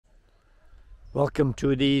Welcome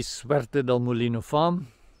to the Suerte del Molino farm,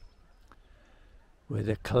 where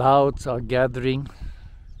the clouds are gathering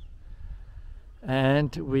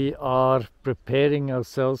and we are preparing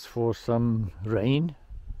ourselves for some rain,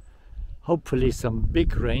 hopefully some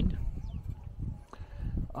big rain.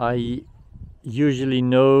 I usually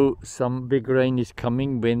know some big rain is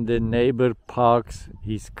coming when the neighbor parks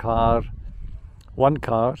his car, one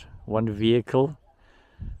vehicle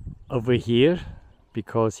over here,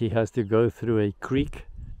 because he has to go through a creek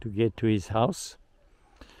to get to his house,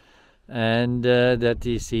 and that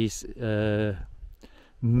is his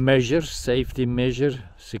safety measure,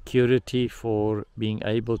 security for being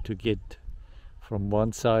able to get from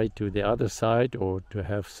one side to the other side, or to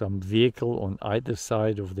have some vehicle on either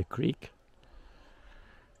side of the creek.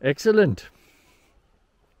 Excellent.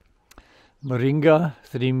 Moringa,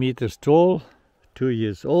 3 meters tall, 2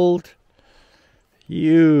 years old,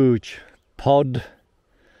 huge pod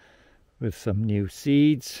with some new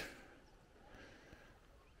seeds.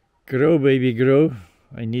 Grow, baby, grow.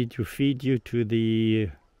 I need to feed you to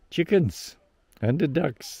the chickens and the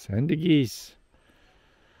ducks and the geese.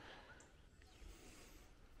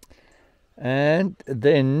 And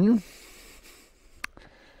then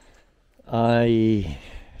I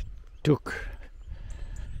took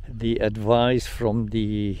the advice from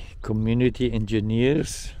the community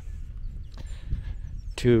engineers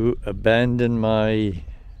to abandon my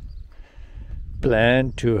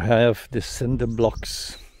plan to have the cinder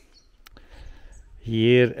blocks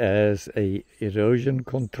here as a erosion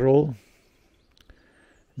control.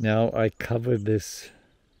 Now I cover this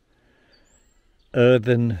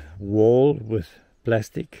earthen wall with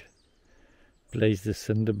plastic, place the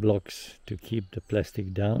cinder blocks to keep the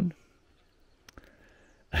plastic down.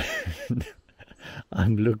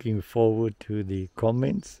 I'm looking forward to the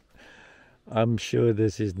comments. I'm sure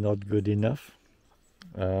this is not good enough.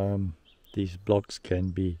 These blocks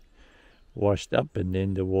can be washed up and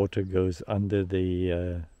then the water goes under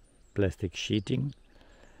the plastic sheeting,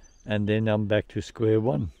 and then I'm back to square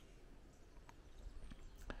one.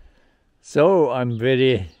 So I'm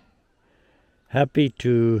very happy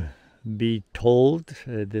to be told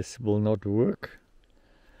this will not work.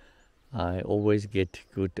 I always get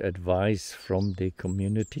good advice from the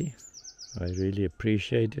community. I really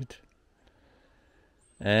appreciate it.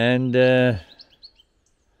 And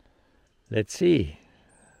let's see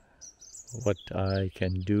what I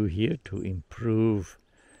can do here to improve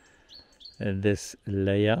this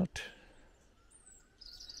layout.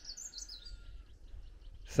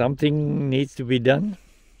 Something needs to be done,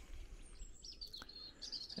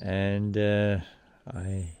 and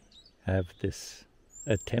I have this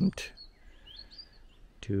attempt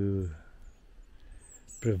to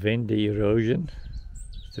prevent the erosion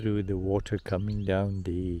through the water coming down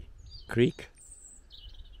the creek.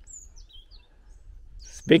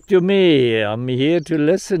 Speak to me, I'm here to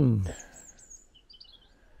listen.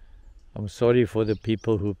 I'm sorry for the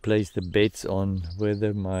people who placed the bets on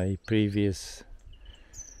whether my previous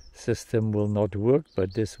system will not work,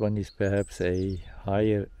 but this one is perhaps a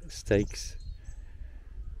higher stakes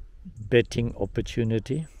betting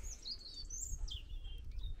opportunity.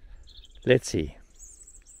 Let's see.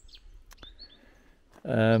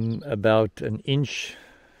 About an inch,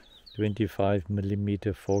 25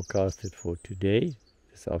 millimeter forecasted for today,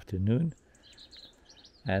 this afternoon,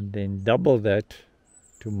 and then double that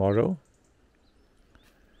tomorrow.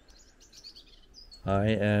 I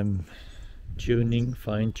am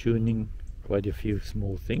fine-tuning quite a few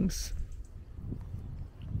small things.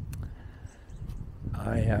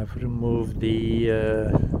 I have removed the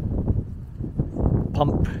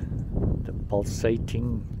pump, the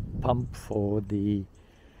pulsating pump for the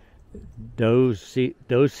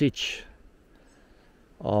dosage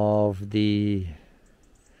of the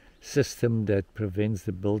system that prevents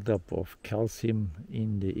the buildup of calcium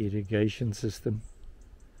in the irrigation system.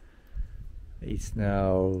 It's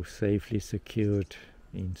now safely secured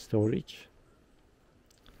in storage.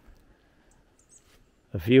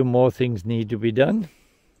 A few more things need to be done.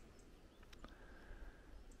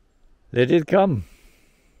 Let it come.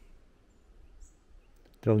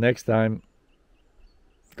 Till next time,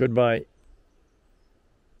 goodbye.